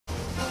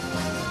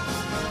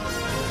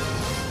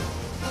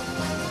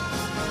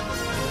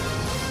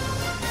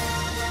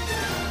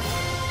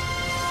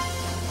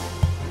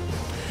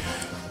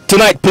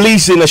Tonight,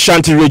 police in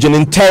Ashanti region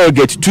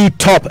interrogate two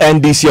top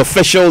NDC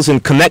officials in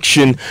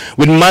connection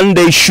with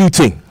Monday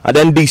shooting at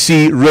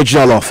NDC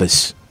regional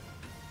office.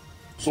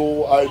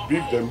 So I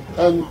briefed them,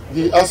 and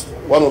he asked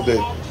one of the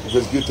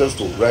investigators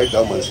to write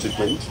down my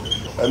statement,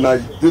 and I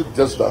did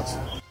just that.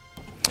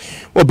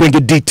 We'll bring you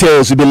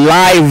details. We'll be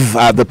live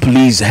at the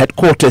police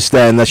headquarters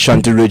there in the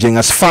Ashanti region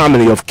as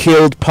family of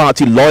killed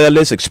party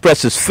loyalists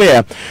expresses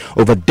fear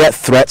over death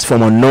threats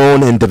from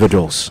unknown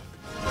individuals.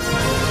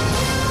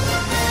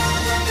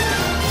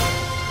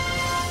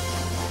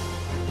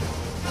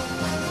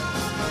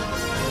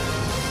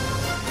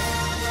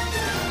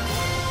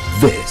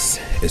 This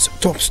is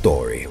Top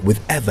Story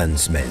with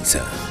Evans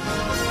Mensah.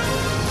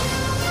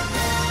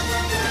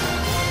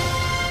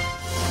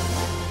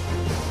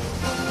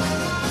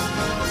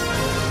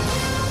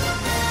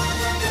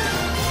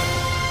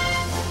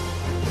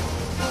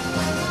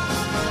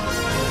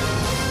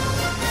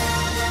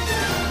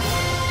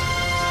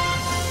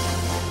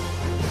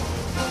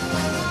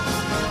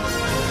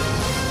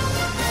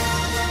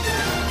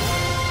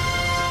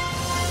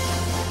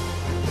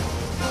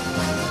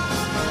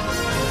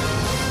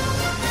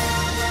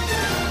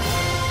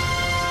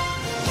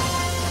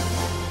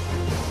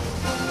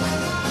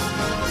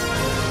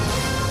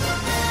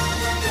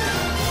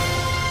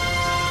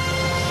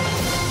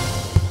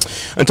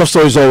 And Top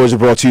Story is always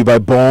brought to you by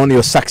Born.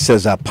 Your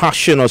success, our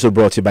passion. Also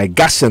brought to you by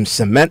Gasem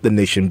Cement, the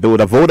nation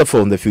builder.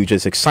 Vodafone, the future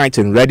is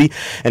exciting, ready.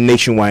 And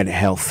Nationwide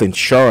Health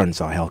Insurance,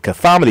 our healthcare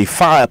family.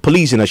 Fire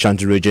police in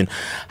Ashanti region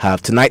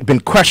have tonight been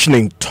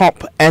questioning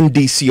top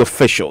NDC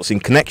officials in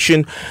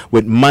connection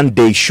with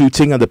Monday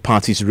shooting at the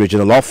party's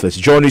regional office.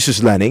 Joy News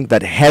is learning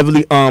that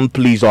heavily armed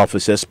police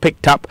officers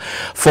picked up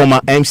former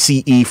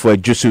MCE for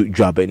Jusu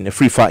Jabin,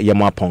 Frifa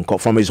Yamaponko,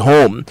 from his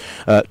home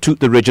to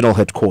the regional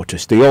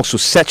headquarters. They also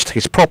searched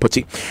his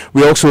property.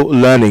 We're also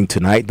learning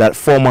tonight that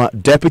former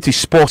Deputy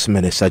Sports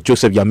Minister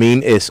Joseph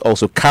Yamin is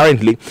also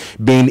currently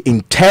being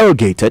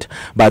interrogated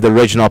by the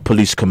regional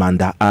police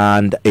commander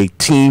and a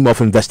team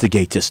of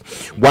investigators.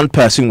 One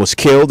person was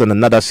killed and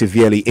another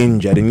severely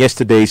injured in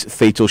yesterday's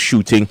fatal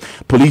shooting.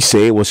 Police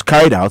say was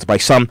carried out by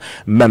some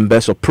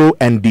members of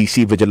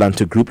pro-NDC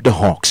vigilante group, the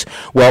Hawks.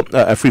 Well,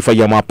 Frifa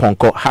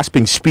Yamaponko has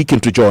been speaking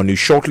to Joy News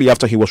shortly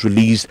after he was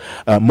released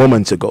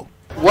moments ago.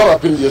 What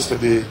happened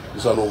yesterday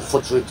is an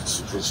unfortunate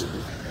situation.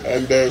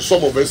 And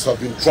some of us have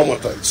been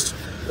traumatized.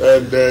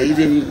 And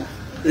even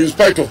in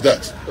spite of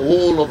that, a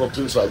whole lot of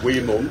things are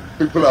going on.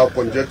 People are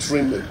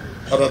conjecturing and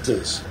other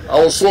things.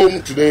 I was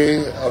home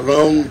today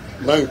around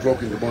 9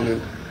 o'clock in the morning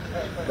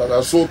that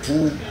I saw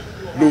two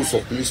loads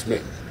of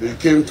policemen. They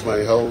came to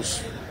my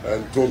house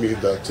and told me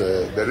that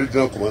the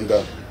regional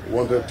commander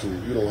wanted to,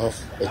 have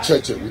a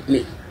chat with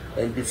me.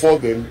 And before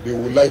then, they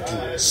would like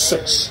to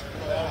search.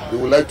 They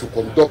would like to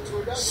conduct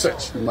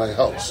search in my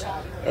house.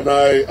 And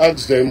I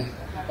asked them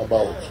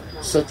about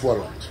search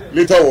warrant.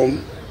 Later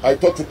on, I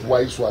thought it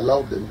wise to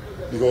allow them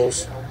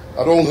because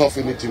I don't have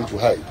anything to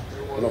hide.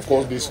 And of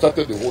course, they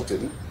started the whole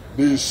thing.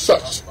 They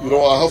searched. I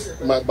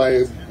have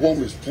my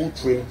home is full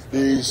train.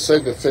 They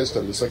said the first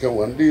and the second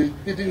one. They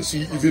didn't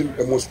see even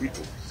a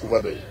mosquito over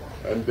there.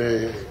 And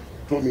they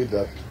told me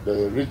that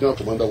the regional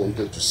commander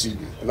wanted to see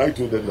me. And I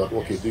told them that,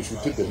 okay, they should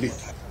take the lead.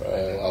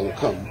 I will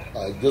come.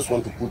 I just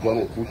want to put one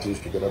or two things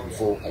together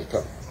before I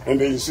come. And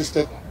they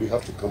insisted they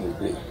have to come with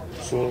me.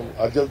 So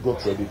I just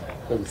got ready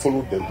and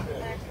followed them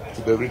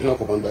to the regional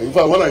commander. In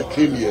fact, when I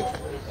came here,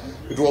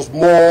 it was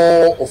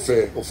more of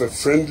a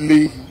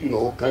friendly,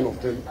 kind of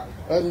thing.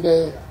 And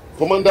the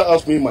commander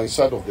asked me my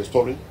side of the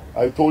story.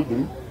 I told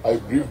him, I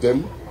briefed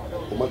them,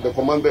 the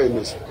commander and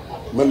his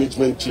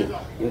management team,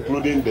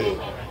 including the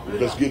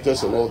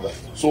investigators and all that.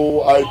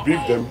 So I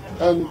briefed them,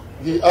 and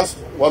he asked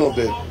one of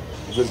the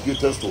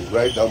investigators to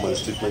write down my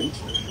statement.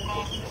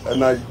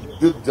 And I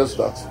did just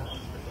that.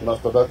 And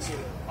after that,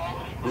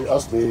 they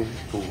asked me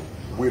to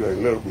wait a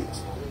little bit.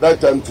 That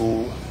time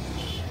too,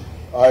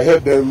 I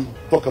heard them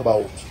talk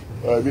about,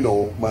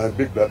 my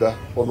big brother,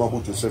 Honorable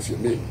Joseph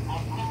Yamin,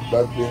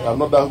 that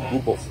another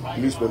group of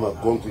policemen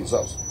have gone to his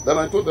house. Then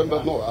I told them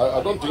that no,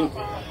 I don't think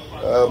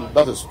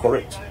that is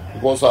correct,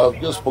 because I've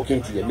just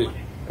spoken to Yamin.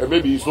 And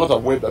maybe he's not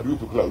aware that you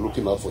people are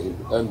looking out for him.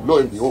 And lo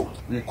and behold,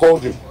 we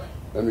called him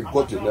and we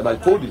got him. And I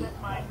told him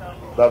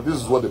that this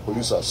is what the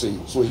police are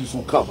saying, so he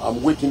should come.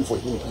 I'm waiting for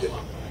him here.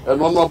 And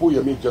Honorable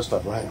Yamin just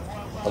arrived,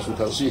 as we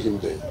can see him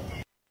there.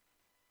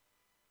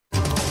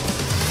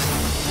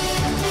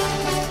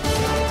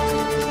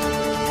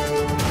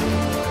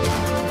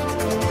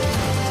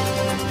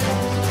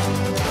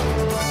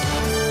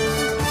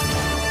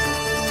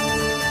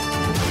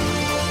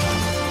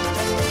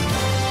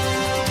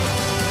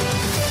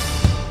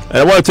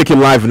 I want to take you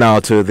live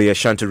now to the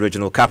Ashanti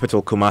regional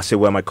capital, Kumasi,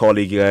 where my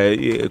colleague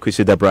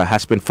Kwesi Deborah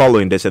has been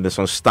following this and is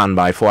on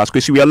standby for us.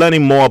 Kwesi, we are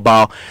learning more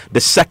about the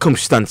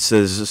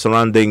circumstances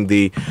surrounding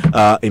the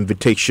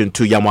invitation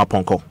to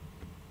Yamaponko.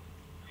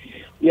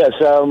 Yes,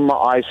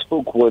 I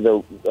spoke with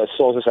the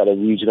sources at the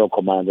regional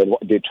command, and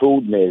what they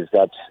told me is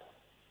that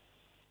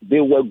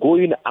they were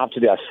going after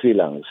their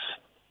assailants,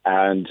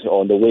 and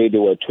on the way they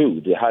were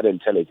told, they had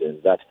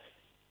intelligence that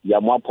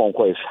Yamwa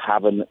Ponko is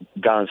having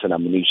guns and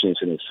ammunition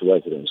in his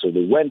residence. So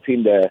they went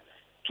in there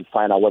to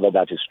find out whether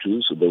that is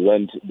true. So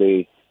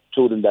they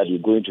told him that you're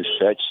going to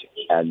search,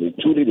 and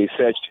they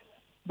searched,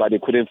 but they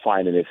couldn't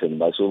find anything.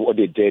 But so what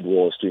they did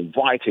was to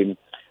invite him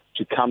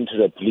to come to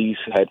the police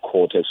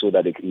headquarters so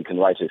that he can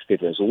write a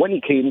statement. So when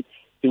he came,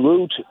 he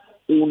wrote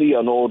only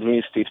an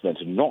ordinary statement,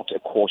 not a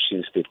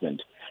caution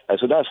statement. And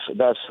so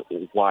that's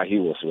why he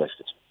was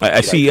arrested.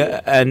 I see,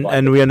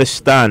 and we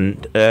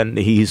understand, and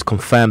he's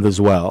confirmed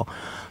as well,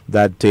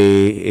 that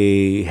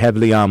a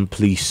heavily armed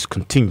police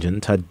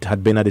contingent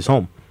had been at his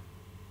home.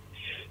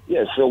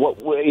 Yes, so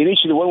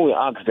initially when we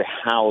asked the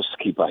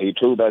housekeeper, he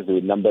told us they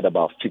were numbered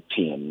about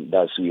 15.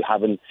 That's we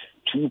having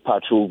 2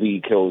 patrol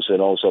vehicles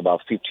and also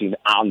about 15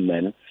 armed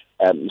men.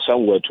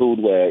 Some were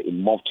told were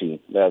in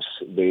Mufti. That's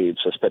they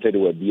suspected they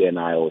were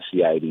BNI or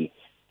CID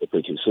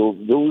operatives. So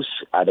those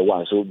are the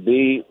ones. So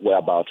they were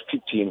about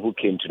 15 who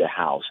came to the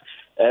house.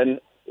 And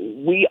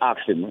we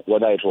asked him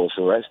whether it was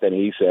arrest, and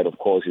he said, of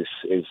course,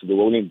 they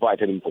only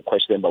invited him for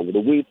questioning, but with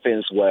the way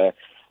things were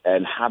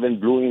and having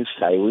blowing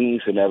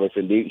sirens and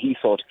everything, he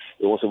thought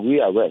it was a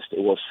real arrest.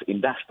 It was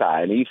in that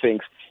style, and he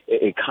thinks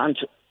it can't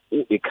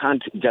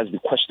just be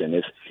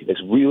questioned.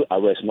 It's real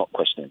arrest, not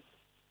questioning.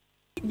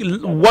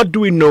 What do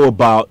we know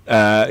about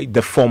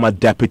the former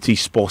Deputy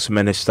Sports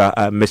Minister,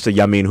 Mr.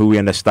 Yamin, who we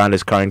understand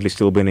is currently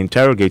still being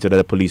interrogated at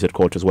the police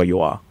headquarters where you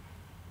are?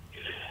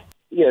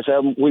 Yes,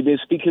 we've been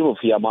speaking with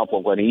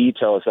Yamapo, and he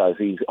tells us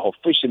he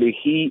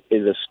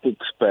is a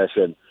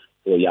spokesperson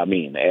for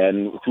Yamin.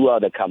 And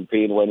throughout the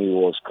campaign, when he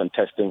was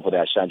contesting for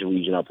the Ashanti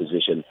regional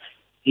position,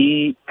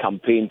 he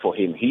campaigned for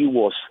him. He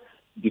was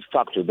de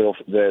facto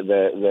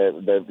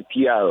the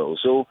PRO.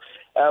 So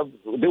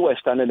they were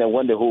standing there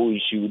when the whole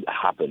issue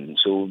happened.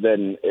 So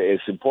then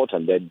it's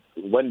important that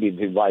when they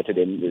invited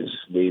him,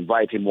 they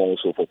invite him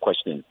also for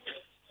questioning.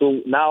 So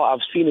now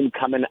I've seen him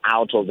coming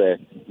out of the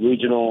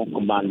regional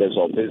commander's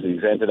office.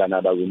 He's entered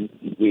another room.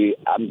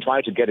 I'm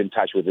trying to get in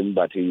touch with him,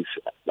 but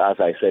as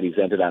I said, he's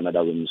entered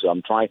another room. So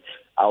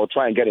I'll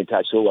try and get in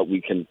touch so that we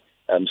can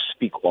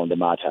speak on the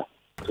matter.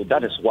 So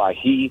that is why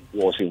he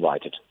was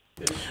invited.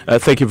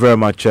 Thank you very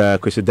much,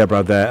 Kwesi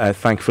Deborah. There.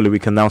 Thankfully, we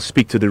can now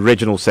speak to the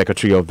Regional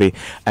Secretary of the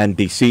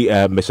NDC,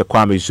 Mr.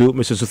 Kwame Zu.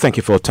 Mr. Zu, thank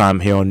you for your time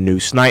here on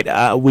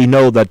Newsnight. We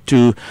know that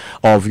 2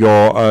 of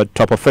your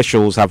top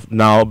officials have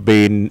now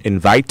been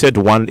invited.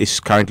 One is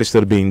currently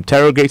still being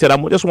interrogated.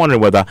 I'm just wondering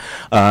whether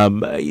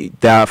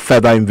there are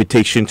further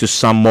invitations to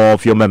some more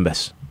of your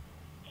members.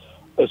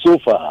 So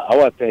far,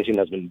 our attention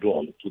has been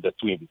drawn to the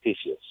 2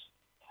 invitations.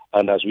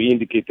 And as we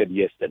indicated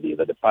yesterday,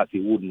 that the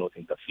party would not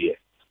interfere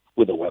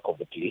with the work of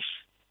the police.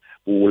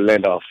 We will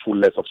lend our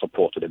fullest of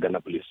support to the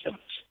Ghana Police Service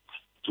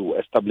to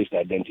establish the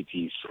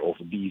identities of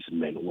these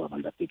men who have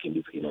undertaken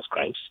these heinous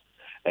crimes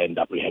and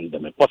apprehend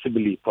them and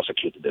possibly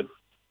prosecute them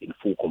in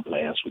full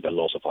compliance with the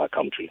laws of our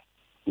country.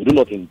 We do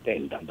not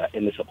intend under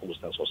any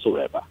circumstance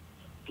whatsoever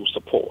to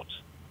support,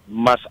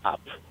 mass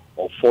up,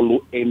 or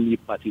follow any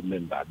party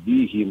member,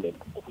 be him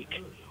a quick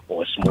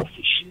or a small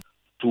fish,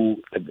 to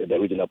the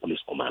Regional Police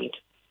Command.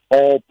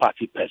 All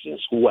party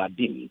persons who are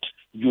deemed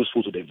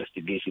useful to the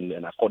investigation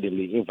and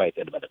accordingly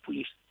invited by the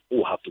police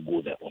will have to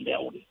go there on their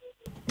own.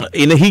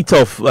 In the heat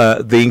of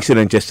the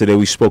incident yesterday,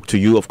 we spoke to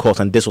you, of course,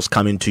 and this was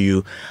coming to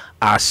you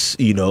as,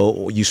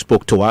 you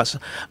spoke to us.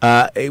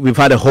 We've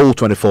had a whole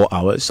 24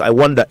 hours. I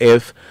wonder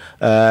if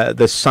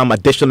there's some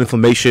additional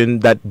information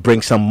that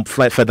brings some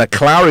further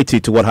clarity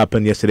to what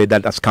happened yesterday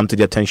that has come to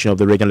the attention of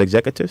the regional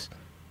executives?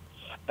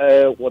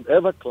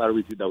 Whatever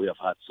clarity that we have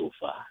had so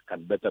far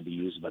can better be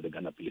used by the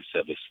Ghana Police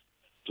Service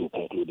to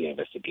conclude the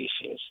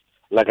investigations.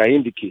 Like I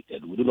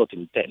indicated, we do not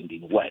intend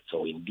in words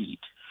or in deed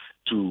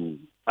to,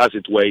 as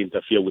it were,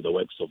 interfere with the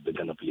works of the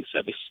Ghana Police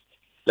Service.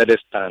 Let us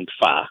stand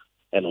far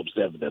and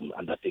observe them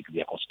undertake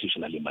their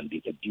constitutionally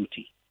mandated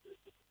duty.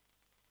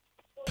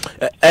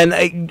 And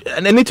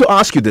I need to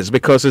ask you this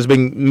because it's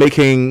been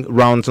making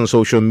rounds on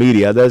social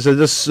media. There's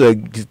this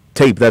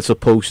tape that's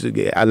supposed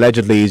to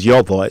allegedly is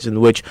your voice,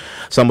 in which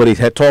somebody's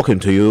talking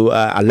to you,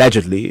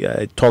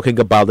 allegedly talking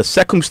about the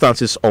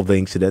circumstances of the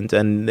incident,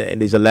 and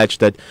it is alleged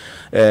that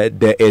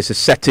there is a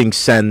setting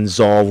sense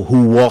of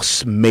who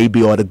was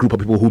maybe or the group of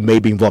people who may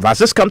be involved. Has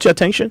this come to your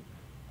attention?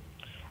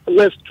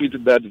 Let's treat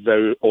that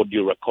very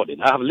audio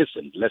recording. I have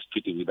listened. Let's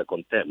treat it with the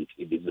contempt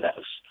it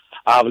deserves.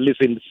 I have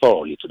listened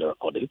thoroughly to the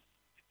recording.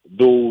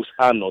 Those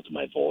are not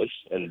my voice,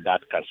 and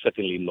that can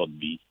certainly not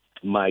be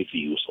my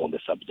views on the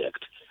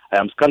subject. I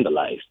am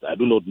scandalized. I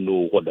do not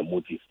know what the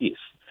motive is.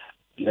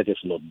 Let us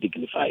not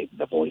dignify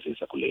the voice in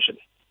circulation.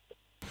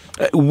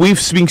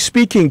 We've been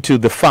speaking to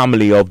the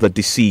family of the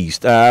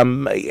deceased.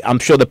 I'm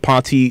sure the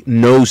party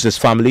knows this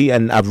family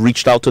and have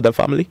reached out to the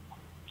family?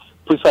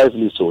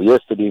 Precisely so.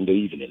 Yesterday in the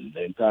evening,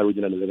 the entire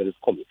Regional Executive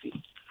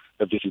Committee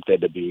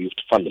visited the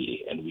bereaved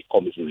family, and we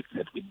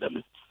commiserated with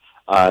them.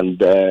 And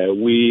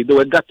they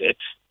were gutted,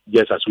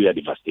 just as we are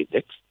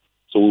devastated.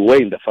 So we were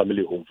in the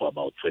family home for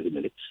about 20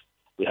 minutes.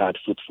 We had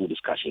fruitful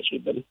discussions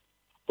with them,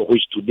 for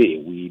which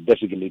today we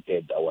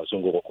designated our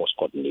Zongo Course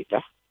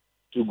coordinator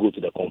to go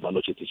to the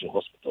Komfanoche Teaching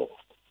Hospital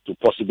to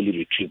possibly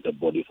retrieve the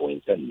body for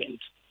interment.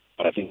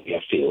 But I think we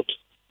have failed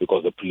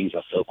because the police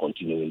are still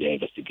continuing their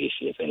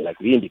investigations. And like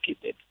we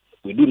indicated,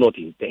 we do not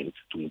intend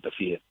to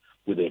interfere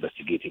with the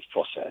investigative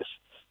process.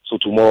 So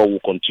tomorrow we'll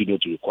continue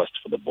to request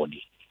for the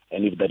body.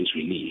 And if that is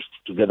released,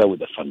 together with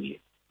the family,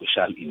 we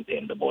shall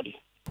intend the body.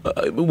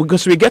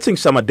 Because we're getting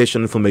some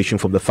additional information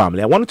from the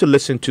family, I wanted to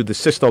listen to the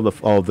sister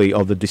of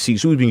the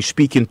deceased who's been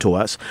speaking to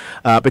us,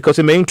 because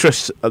it may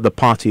interest the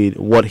party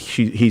what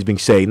he's been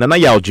saying. Nana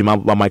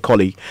Yaljima, my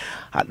colleague,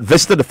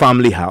 visited the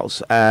family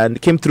house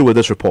and came through with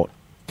this report.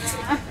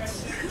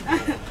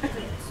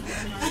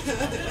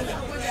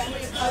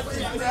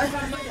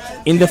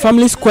 In the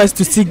family's quest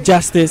to seek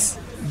justice,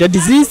 the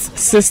deceased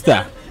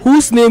sister,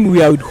 whose name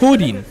we are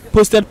withholding,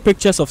 posted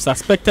pictures of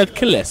suspected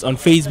killers on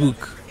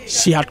Facebook.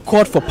 She had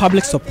called for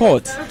public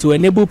support to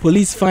enable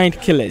police find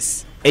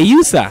killers. A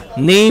user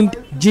named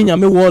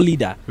Jinyame War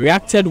Leader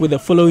reacted with the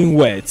following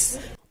words.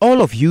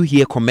 All of you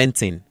here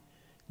commenting.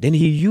 Then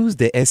he used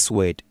the S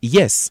word.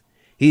 Yes,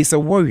 he is a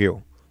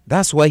warrior.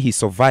 That's why he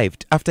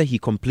survived after he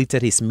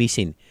completed his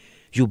mission.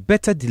 You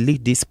better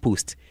delete this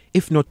post.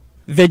 If not,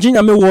 the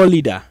Jinyame War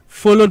Leader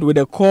followed with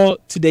a call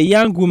to the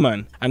young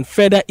woman and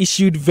further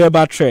issued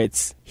verbal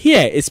threats.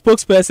 Here, a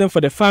spokesperson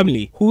for the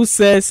family who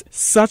says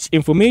such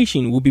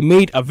information will be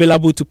made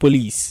available to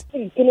police.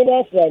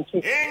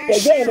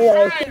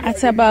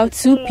 At about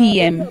 2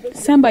 p.m.,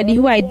 somebody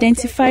who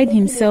identified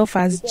himself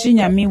as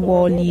Jinyame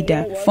War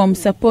Leader from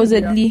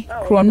supposedly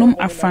Kronom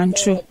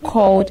Afrancho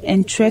called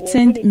and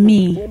threatened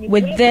me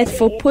with death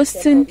for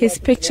posting his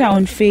picture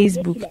on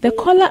Facebook. The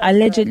caller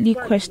allegedly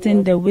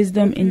questioned the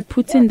wisdom in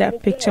putting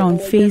that picture on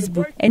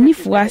Facebook, and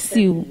if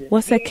Wasiu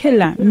was a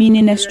killer,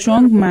 meaning a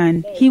strong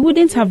man, he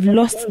wouldn't have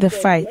lost the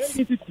fight.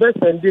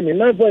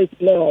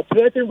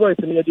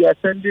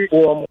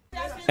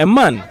 A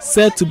man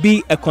said to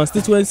be a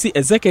constituency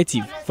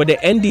executive for the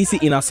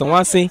NDC in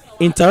Asawase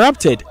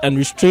interrupted and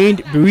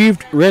restrained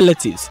bereaved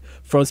relatives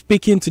from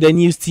speaking to the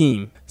news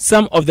team.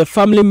 Some of the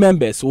family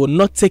members will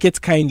not take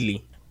it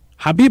kindly.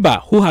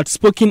 Habiba, who had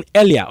spoken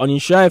earlier on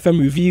Insura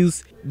FM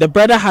Reviews, the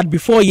brother had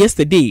before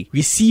yesterday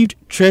received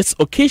threats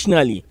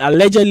occasionally,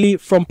 allegedly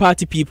from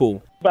party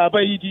people.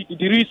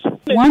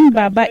 One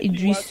Baba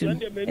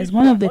Idrisu is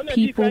one of the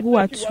people who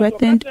had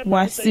threatened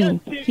Wasiu.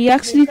 He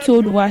actually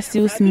told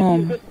Wasiu's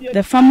mom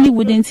the family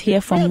wouldn't hear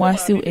from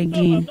Wasiu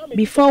again.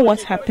 Before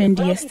what happened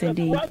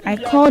yesterday, I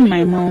called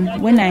my mom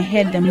when I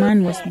heard the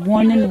man was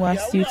warning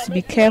Wasiu to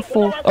be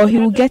careful or he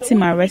will get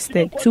him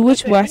arrested, to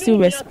which Wasiu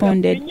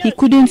responded he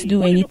couldn't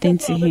do anything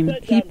to him.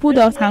 He pulled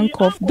out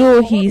handcuff,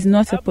 though he is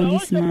not a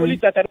policeman.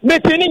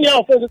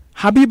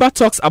 Habiba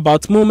talks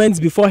about moments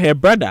before her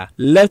brother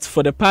left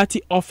for the party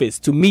office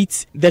to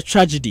meet the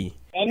tragedy.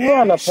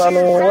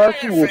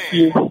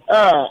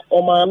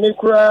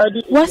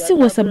 Wasi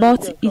was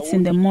about to eat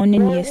in the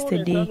morning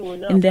yesterday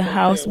in the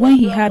house when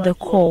he had a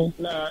call,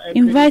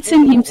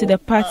 inviting him to the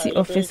party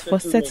office for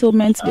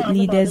settlement with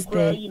leaders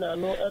there.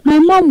 My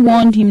mom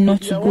warned him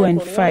not to go and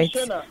fight,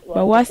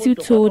 but Wasi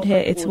told her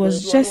it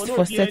was just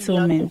for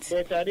settlement.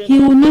 He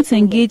will not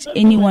engage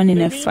anyone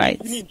in a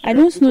fight. I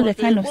don't know the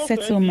kind of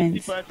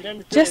settlement.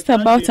 Just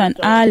about an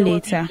hour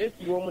later,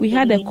 we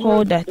had a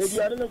call that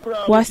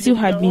Wasi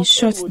had been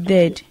shot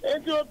dead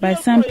by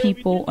some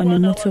people on a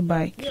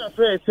motorbike.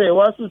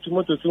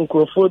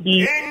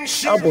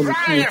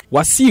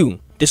 Wasiu,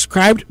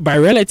 described by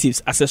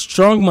relatives as a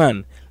strong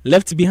man,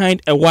 left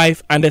behind a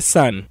wife and a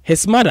son.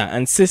 His mother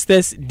and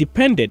sisters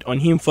depended on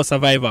him for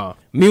survival.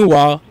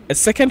 Meanwhile, a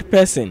second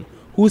person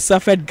who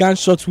suffered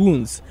gunshot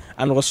wounds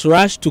and was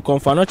rushed to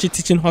Konfanochi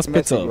Teaching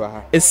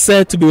Hospital is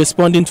said to be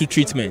responding to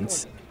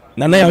treatment.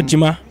 Nana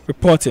Yaljima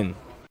reporting.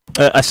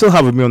 I still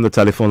have with me on the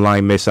telephone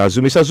line, Ms.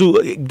 Azu. Ms.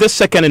 Azu, this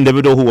second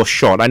individual who was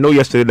shot, I know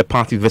yesterday the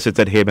party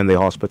visited him in the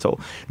hospital.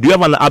 Do you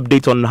have an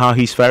update on how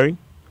he's faring?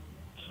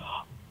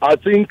 I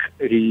think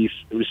he's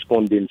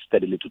responding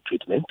steadily to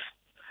treatment.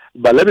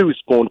 But let me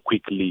respond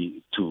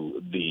quickly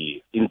to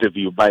the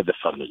interview by the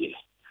family.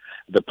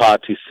 The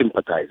party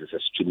sympathizes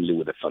extremely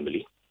with the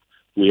family.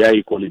 We are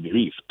equally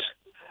bereaved.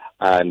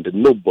 And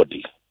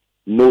nobody,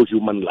 no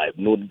human life,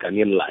 no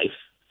Ghanaian life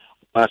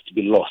must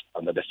be lost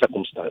under the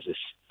circumstances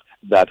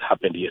that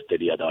happened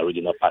yesterday at our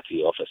regional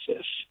party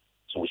offices.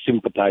 So we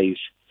sympathize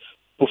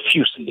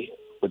profusely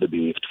with the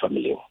bereaved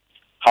family.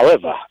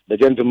 However, the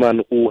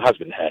gentleman who has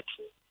been hurt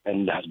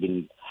and has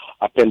been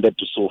appended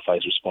to SOFA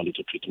is responding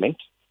to treatment,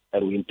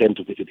 and we intend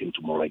to visit him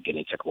tomorrow again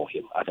and check on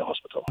him at the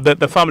hospital.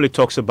 The family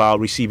talks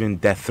about receiving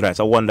death threats.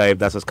 I wonder if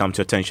that has come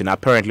to attention,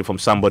 apparently from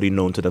somebody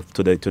known to the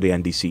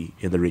NDC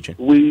in the region.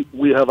 We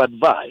have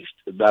advised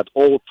that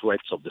all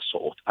threats of the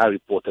sort are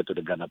reported to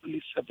the Ghana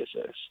Police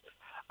Services.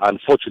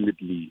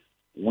 Unfortunately,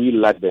 we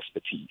lack the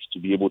expertise to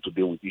be able to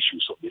deal with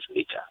issues of this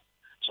nature.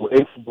 So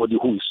anybody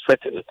who is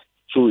threatened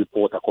should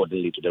report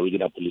accordingly to the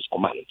Regional Police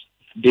Command.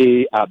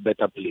 They are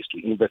better placed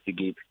to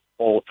investigate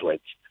all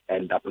threats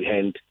and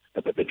apprehend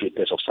the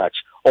perpetrators of such,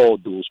 all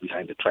those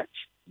behind the threats.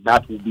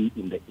 that will be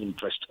in the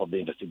interest of the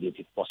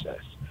investigative process.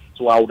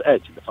 So I would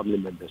urge the family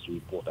members to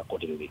report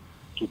accordingly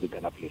to the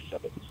Ghana Police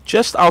Service.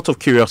 Just out of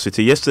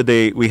curiosity,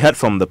 yesterday we heard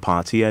from the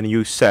party and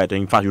you said,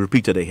 in fact you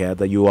repeated it here,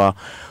 that you are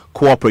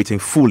cooperating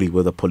fully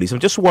with the police. I'm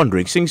just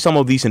wondering, seeing some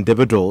of these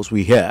individuals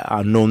we hear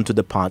are known to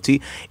the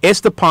party,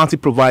 is the party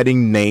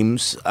providing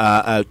names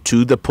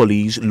to the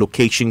police,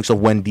 locations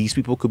of when these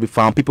people could be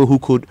found, people who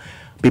could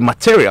be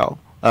material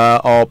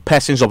or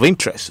persons of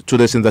interest to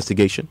this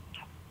investigation?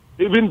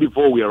 Even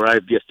before we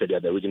arrived yesterday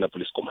at the Regional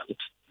Police Command,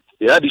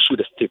 they had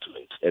issued a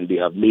statement and they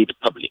have made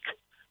public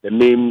the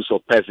names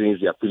of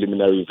persons their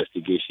preliminary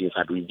investigations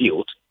had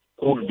revealed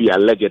who would be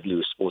allegedly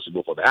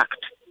responsible for the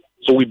act.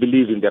 So we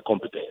believe in their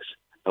competence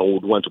and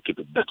would want to keep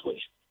it that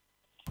way.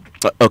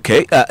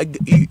 Okay.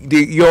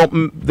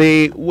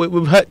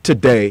 We've heard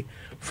today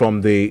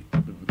from the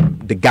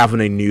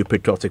governing New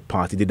Patriotic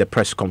Party did a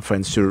press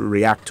conference to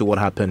react to what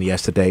happened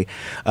yesterday.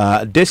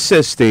 This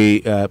is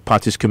the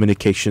party's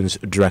communications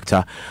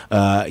director,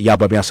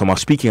 Yabami Asama,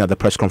 speaking at the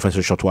press conference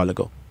a short while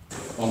ago.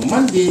 On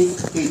Monday, 18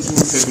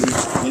 February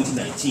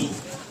 2019,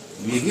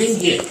 we again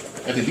hear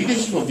that the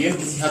leadership of the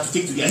NDC had to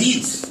take to their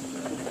heels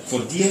for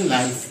dear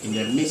life in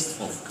the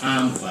midst of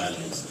armed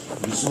violence,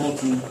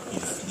 resulting in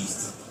at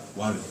least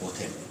one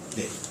reported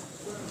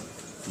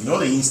death. In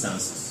other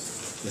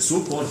instances, the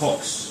so-called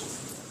Hawks,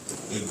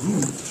 a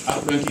group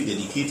apparently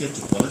dedicated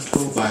to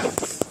political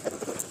violence,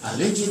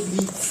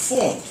 allegedly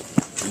formed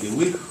in the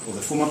wake of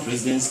the former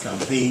president's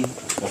campaign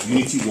of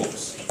unity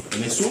wars,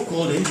 and a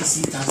so-called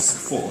NDC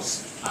task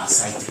force are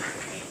cited.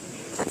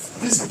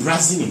 This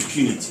brazen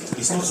impunity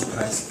is not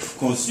surprising,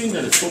 considering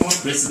that the former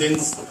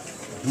president's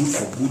good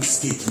for good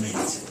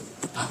statement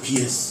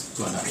appears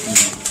to an appeal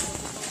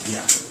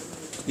here.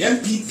 The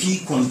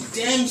NPP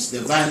condemns the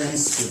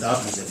violence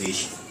without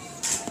reservation.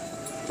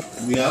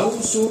 We are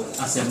also,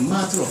 as a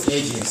matter of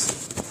urgency,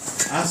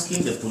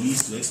 asking the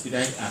police to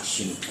expedite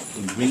action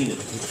in bringing the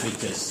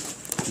perpetrators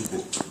to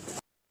book.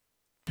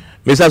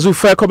 Ms. Azu,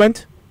 fair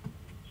comment?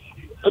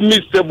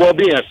 Mr.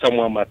 Bobby, as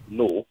someone must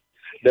know,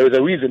 there is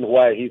a reason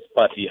why his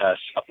party has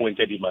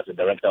appointed him as the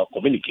director of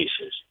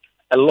communications.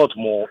 A lot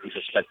more is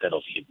expected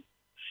of him.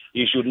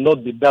 He should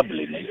not be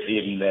dabbling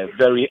in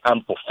very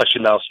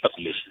unprofessional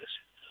speculations.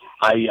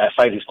 I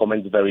find his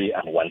comments very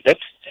unwanted.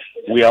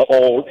 We are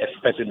all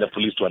expecting the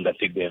police to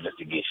undertake the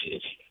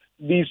investigations.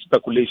 These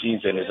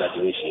speculations and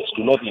exaggerations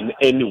do not in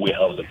any way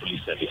help the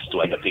police service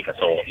to undertake a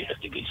thorough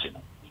investigation.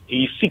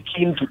 He is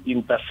seeking to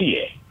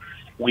interfere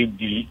with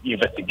the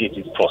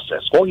investigative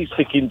process. All he's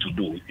seeking to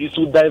do is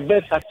to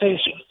divert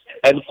attention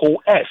and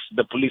coerce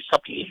the police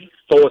subtly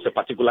towards a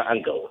particular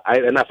angle.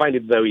 And I find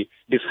it very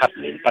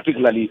disheartening,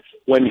 particularly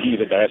when he is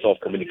the director of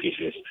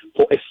communications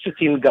for a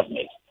sitting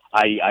government.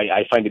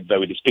 I find it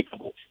very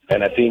despicable,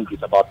 and I think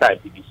it's about time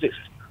to desist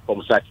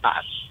from such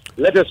acts.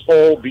 Let us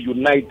all be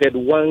united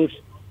once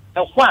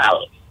a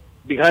while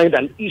behind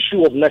an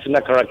issue of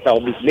national character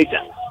of this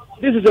nature.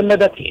 This is a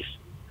murder case.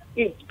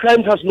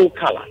 Crime has no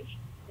color.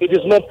 It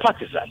is not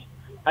partisan.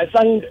 I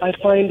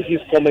find his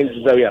comments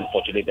very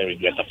unfortunate and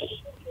regrettable.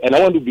 And I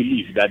want to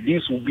believe that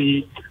this will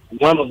be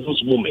one of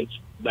those moments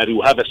that he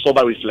will have a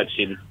sober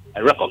reflection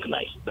and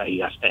recognize that he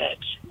has erred.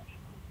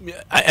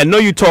 I know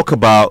you talk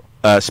about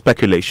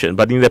speculation,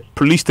 but in the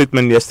police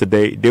statement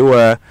yesterday,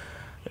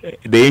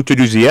 they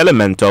introduced the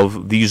element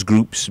of these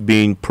groups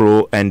being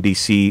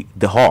pro-NDC,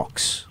 the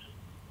Hawks.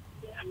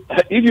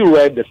 If you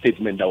read the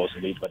statement that was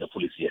made by the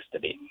police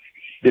yesterday,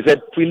 they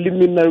said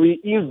preliminary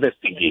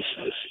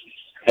investigations.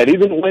 And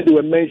even when they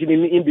were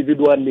mentioning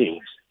individual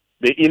names,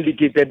 they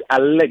indicated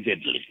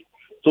allegedly.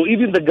 So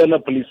even the Ghana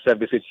Police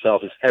Service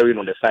itself is erring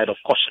on the side of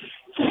caution,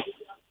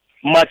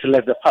 much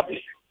less the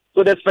public.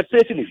 So the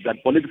expectation is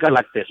that political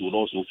actors would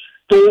also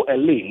toe a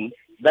lane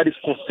that is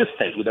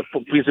consistent with the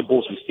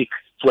principles we seek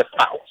to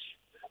espouse.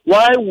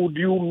 Why would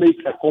you make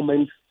a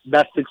comment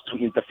that seeks to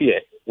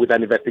interfere with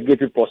an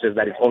investigative process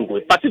that is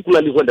ongoing,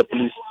 particularly when the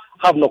police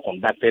have not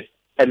conducted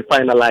and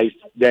finalized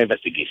their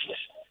investigations?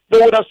 They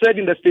would have said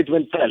in the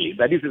statement clearly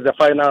that this is the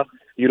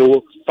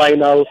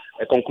final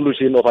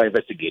conclusion of our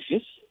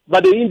investigations,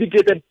 but they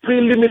indicated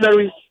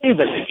preliminary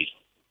investigation.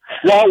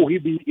 Why would he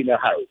be in a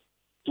hurry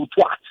to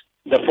thwart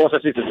the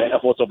processes and the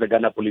efforts of the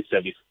Ghana Police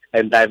Service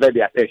and divert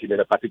the attention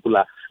in a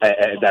particular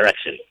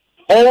direction?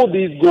 All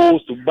this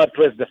goes to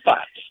buttress the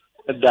fact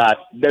that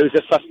there is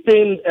a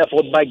sustained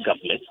effort by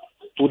government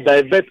to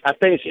divert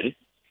attention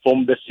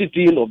from the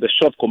sitting of the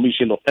Short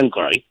Commission of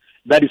Inquiry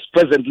that is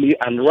presently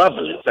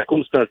unraveling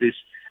circumstances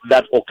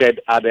that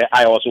occurred at the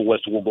Iwasu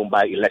West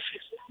Wugomba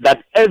elections,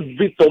 that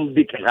every Tom,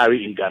 Dick and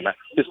Harry in Ghana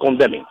is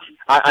condemning.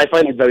 I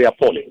find it very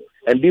appalling,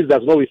 and this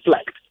does not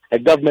reflect a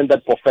government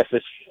that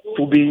professes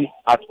to be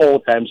at all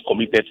times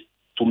committed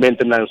to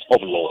maintenance of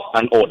law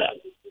and order.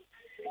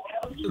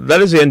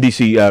 That is the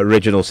NDC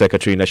Regional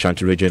Secretary in the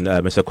Ashanti region,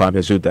 Mr. Kwame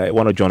Azuda. I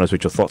want to join us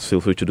with your thoughts.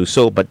 Feel free to do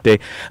so. But the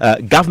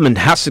government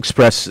has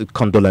expressed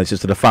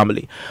condolences to the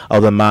family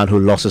of the man who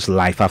lost his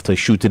life after a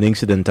shooting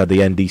incident at the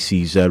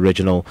NDC's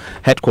regional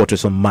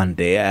headquarters on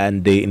Monday.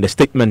 And in the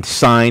statement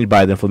signed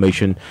by the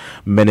Information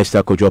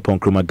Minister Kojo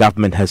Nkrumah,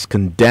 government has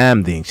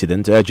condemned the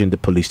incident, urging the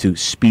police to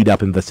speed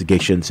up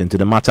investigations into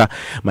the matter.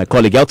 My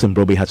colleague Elton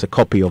Broby has a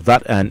copy of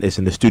that and is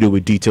in the studio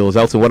with details.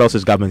 Elton, what else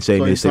is government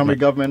saying? So in this statement?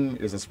 The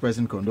government is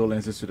expressing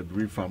condolences to the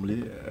bereaved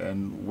family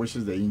and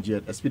wishes the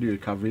injured a speedy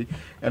recovery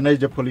and urge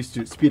the police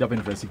to speed up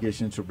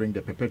investigations to bring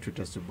the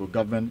perpetrators to book.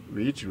 Government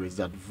reiterates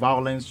that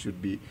violence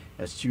should be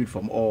eschewed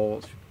from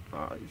all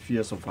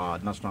spheres of our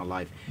national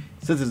life.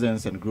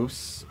 Citizens and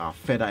groups are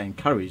further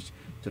encouraged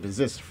to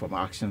desist from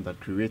actions that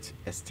create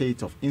a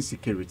state of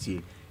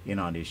insecurity in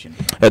our nation.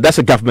 That's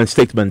a government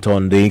statement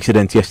on the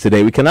incident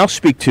yesterday. We can now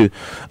speak to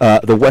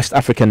the West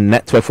African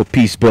Network for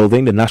Peace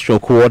Building. The national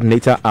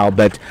coordinator,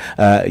 Albert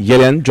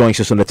Yellen, joins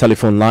us on the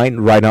telephone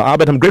line right now.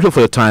 Albert, I'm grateful for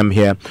your time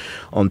here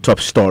on Top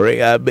Story.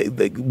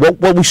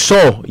 What we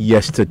saw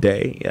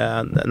yesterday,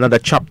 another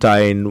chapter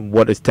in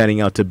what is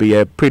turning out to be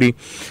a pretty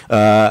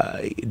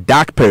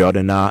dark period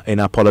in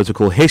our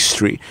political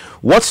history.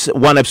 What's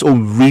ONEP's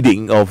own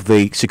reading of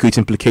the security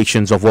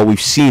implications of what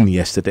we've seen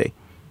yesterday?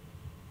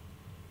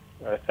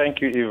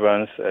 Thank you,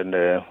 Evans, and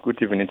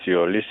good evening to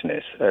your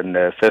listeners. And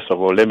first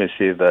of all, let me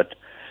say that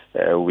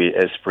we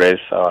express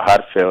our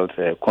heartfelt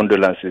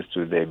condolences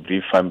to the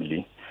bereaved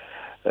family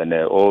and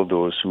all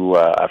those who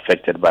are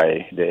affected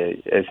by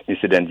the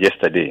incident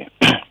yesterday.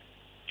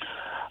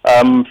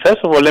 First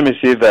of all, let me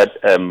say that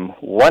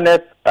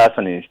ONEP as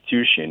an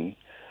institution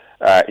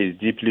is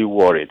deeply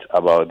worried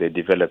about the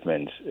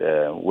development,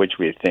 which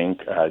we think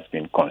has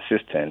been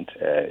consistent,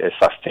 a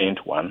sustained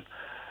one,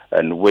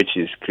 and which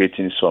is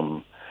creating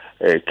some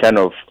kind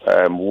of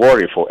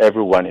worry for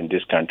everyone in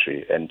this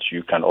country. And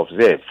you can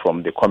observe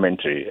from the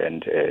commentary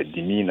and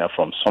demeanor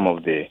from some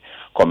of the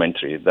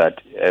commentary that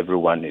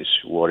everyone is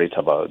worried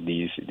about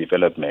these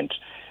developments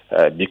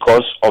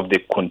because of the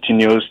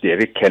continuous, the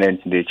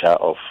recurrent nature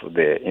of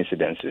the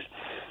incidences.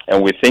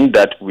 And we think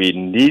that we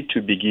need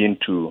to begin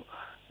to,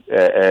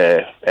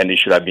 and it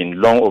should have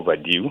been long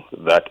overdue,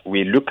 that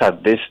we look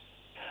at this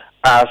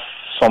as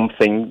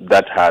something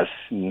that has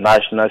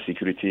national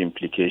security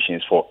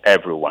implications for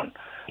everyone,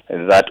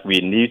 that we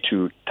need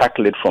to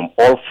tackle it from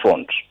all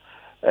fronts.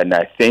 And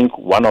I think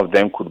one of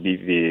them could be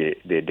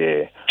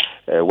the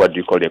what do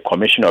you call the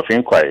commission of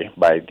inquiry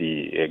by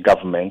the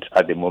government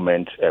at the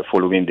moment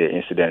following the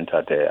incident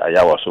at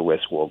Ayawaso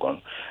West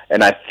Wuogon.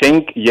 And I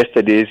think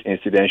yesterday's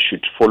incident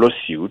should follow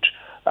suit.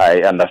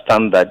 I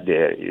understand that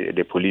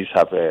the police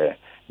have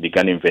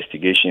begun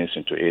investigations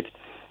into it,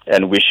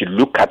 and we should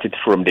look at it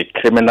from the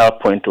criminal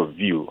point of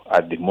view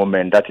at the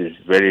moment. That is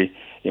very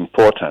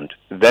important.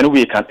 Then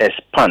we can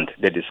expand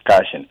the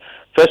discussion.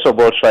 First of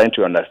all, trying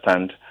to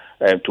understand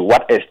to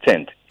what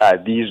extent are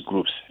these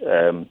groups,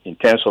 in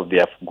terms of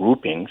their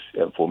groupings,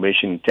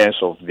 formation, in terms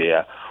of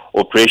their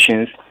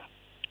operations,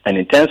 and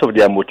in terms of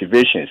their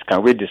motivations,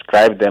 can we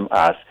describe them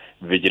as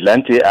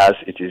vigilante, as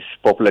it is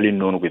popularly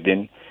known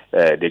within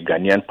the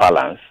Ghanaian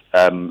parlance,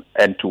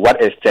 and to what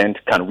extent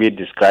can we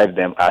describe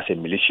them as a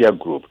militia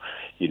group,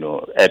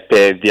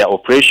 their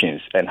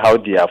operations and how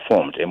they are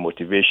formed, and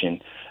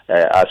motivation,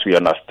 as we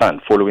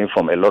understand, following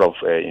from a lot of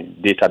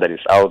data that is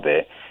out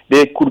there,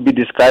 they could be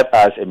described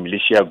as a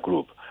militia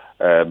group.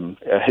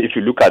 If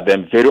you look at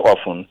them very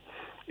often,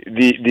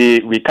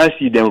 we can't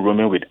see them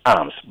roaming with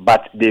arms,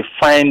 but they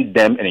find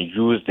them and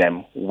use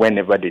them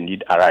whenever the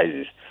need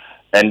arises.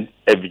 And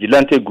a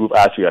vigilante group,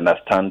 as we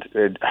understand,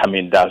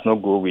 does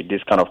not go with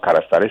this kind of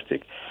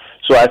characteristic.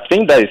 So I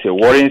think that is a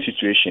worrying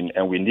situation,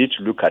 and we need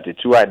to look at it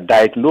to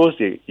diagnose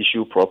the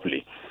issue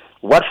properly.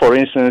 What, for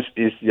instance,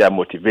 is their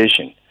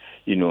motivation,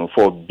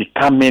 for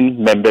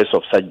becoming members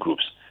of such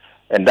groups?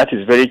 And that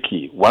is very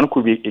key. One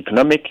could be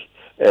economic,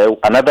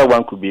 another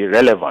one could be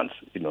relevance.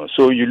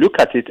 So you look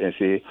at it and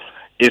say,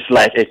 it's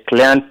like a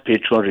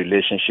client-patron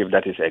relationship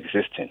that is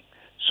existing.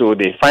 So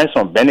they find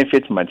some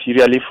benefit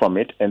materially from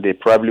it, and they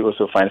probably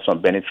also find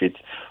some benefit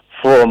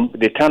from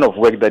the kind of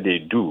work that they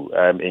do,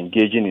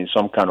 engaging in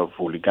some kind of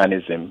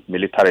hooliganism,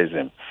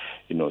 militarism.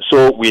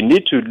 So we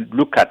need to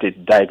look at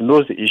it,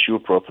 diagnose the issue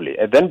properly,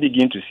 and then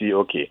begin to see,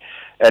 okay,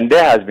 and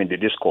there has been the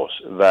discourse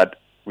that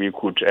we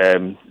could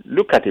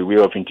look at a way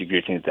of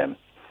integrating them.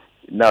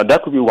 Now,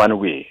 that could be one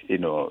way,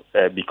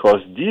 because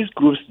these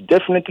groups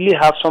definitely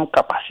have some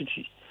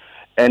capacity.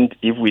 And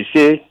if we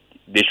say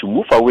they should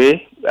move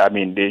away,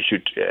 they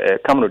should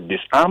come to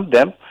disarm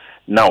them.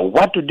 Now,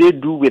 what do they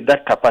do with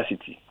that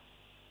capacity?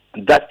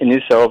 that in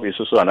itself is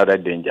also another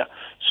danger.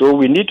 So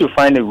we need to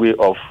find a way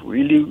of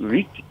really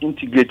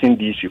reintegrating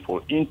these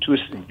people into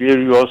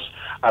various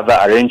other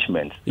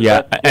arrangements.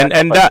 Yeah,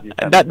 and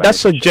that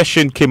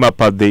suggestion came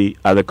up at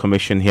the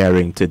commission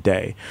hearing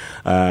today.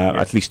 Yes.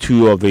 At least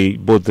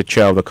both the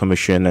chair of the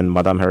commission and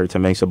Madam Henrietta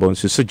Mensah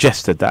Bonsu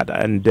suggested that,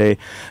 and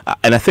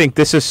I think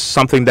this is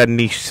something that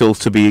needs still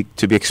to be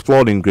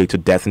explored in greater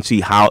depth and see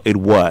how it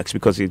works,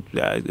 because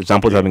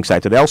examples have been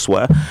cited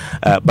elsewhere,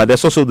 but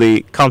there's also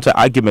the counter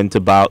argument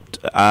about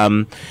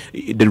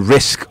the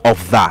risk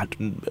of that.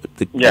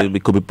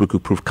 It could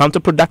prove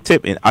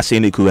counterproductive, as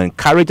saying it could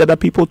encourage other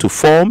people to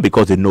form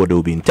because they know they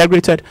will be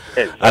integrated.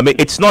 Exactly. I mean,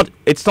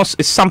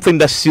 it's something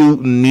that still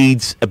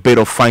needs a bit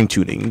of fine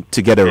tuning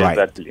to get it right.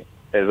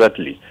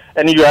 Exactly.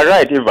 And you are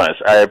right, Evans.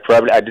 I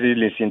didn't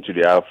listen to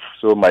the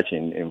so much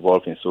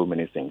involved in so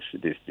many things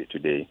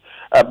today.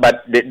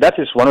 But that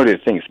is one of the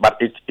things. But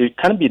it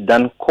can be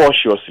done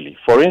cautiously.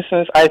 For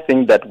instance, I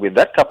think that with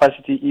that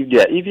capacity, if they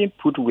are even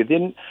put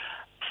within,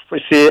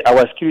 say,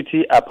 our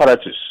security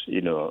apparatus,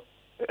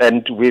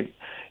 and with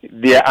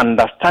their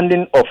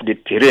understanding of the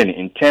terrain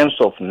in terms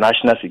of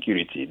national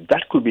security,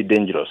 that could be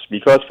dangerous.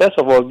 Because, first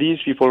of all, these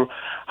people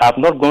have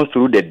not gone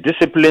through the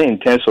discipline in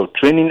terms of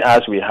training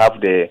as we have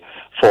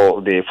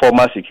for the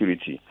formal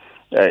security.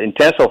 In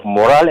terms of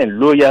morale and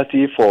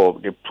loyalty for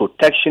the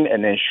protection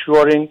and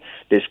ensuring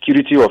the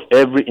security of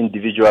every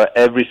individual,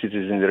 every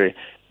citizenry,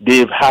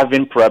 they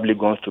haven't probably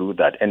gone through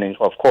that. And then,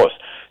 of course,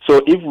 so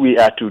if we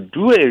are to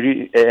do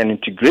an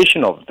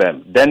integration of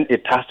them, then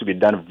it has to be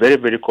done very,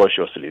 very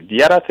cautiously.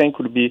 The other thing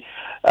could be,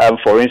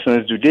 for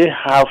instance, do they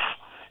have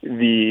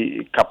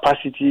the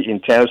capacity in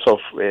terms of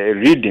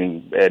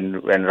reading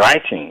and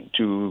writing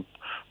to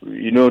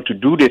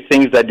do the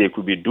things that they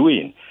could be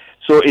doing?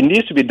 So it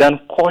needs to be done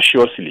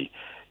cautiously.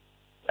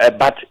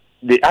 But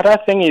the other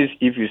thing is,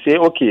 if you say,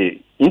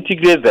 okay,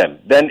 integrate them,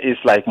 then it's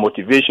like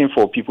motivation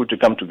for people to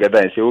come together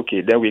and say,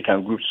 okay, then we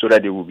can group so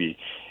that they will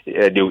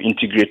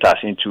integrate us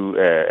into,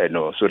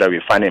 so that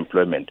we find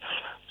employment.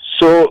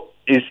 So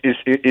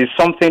it's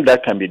something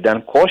that can be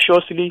done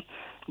cautiously,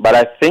 but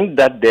I think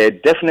that there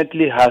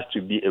definitely has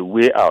to be a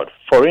way out.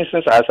 For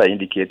instance, as I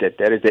indicated,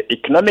 there is the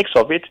economics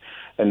of it,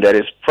 and there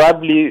is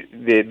probably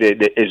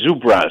the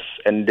exuberance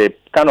and the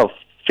kind of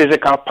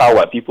physical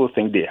power people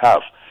think they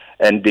have,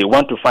 and they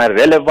want to find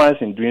relevance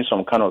in doing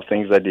some kind of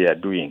things that they are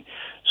doing.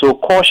 So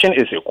caution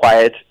is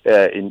required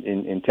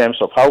in terms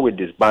of how we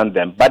disband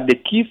them. But the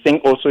key thing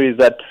also is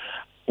that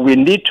we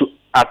need to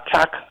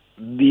attack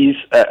these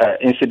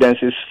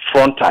incidences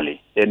frontally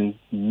and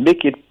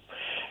make it,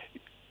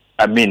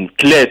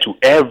 clear to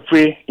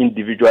every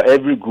individual,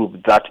 every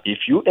group, that if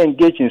you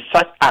engage in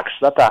such acts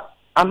that are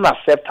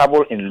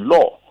unacceptable in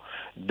law,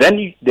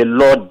 then the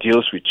law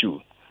deals with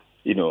you.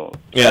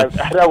 Yeah.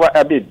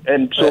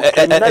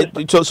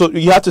 So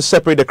you have to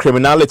separate the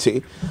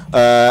criminality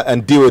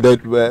and deal with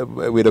it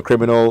with the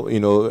criminal,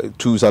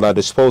 tools at our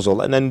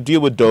disposal, and then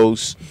deal with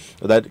those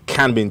that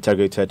can be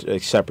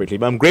integrated separately.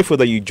 But I'm grateful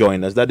that you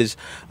joined us. That is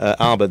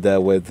Albert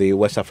there with the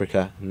West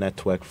Africa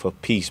Network for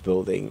Peace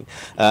Building.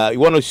 You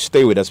want to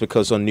stay with us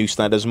because on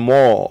Newsnight there's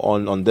more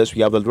on this.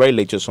 We have the very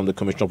latest from the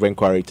Commission of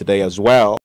Inquiry today as well.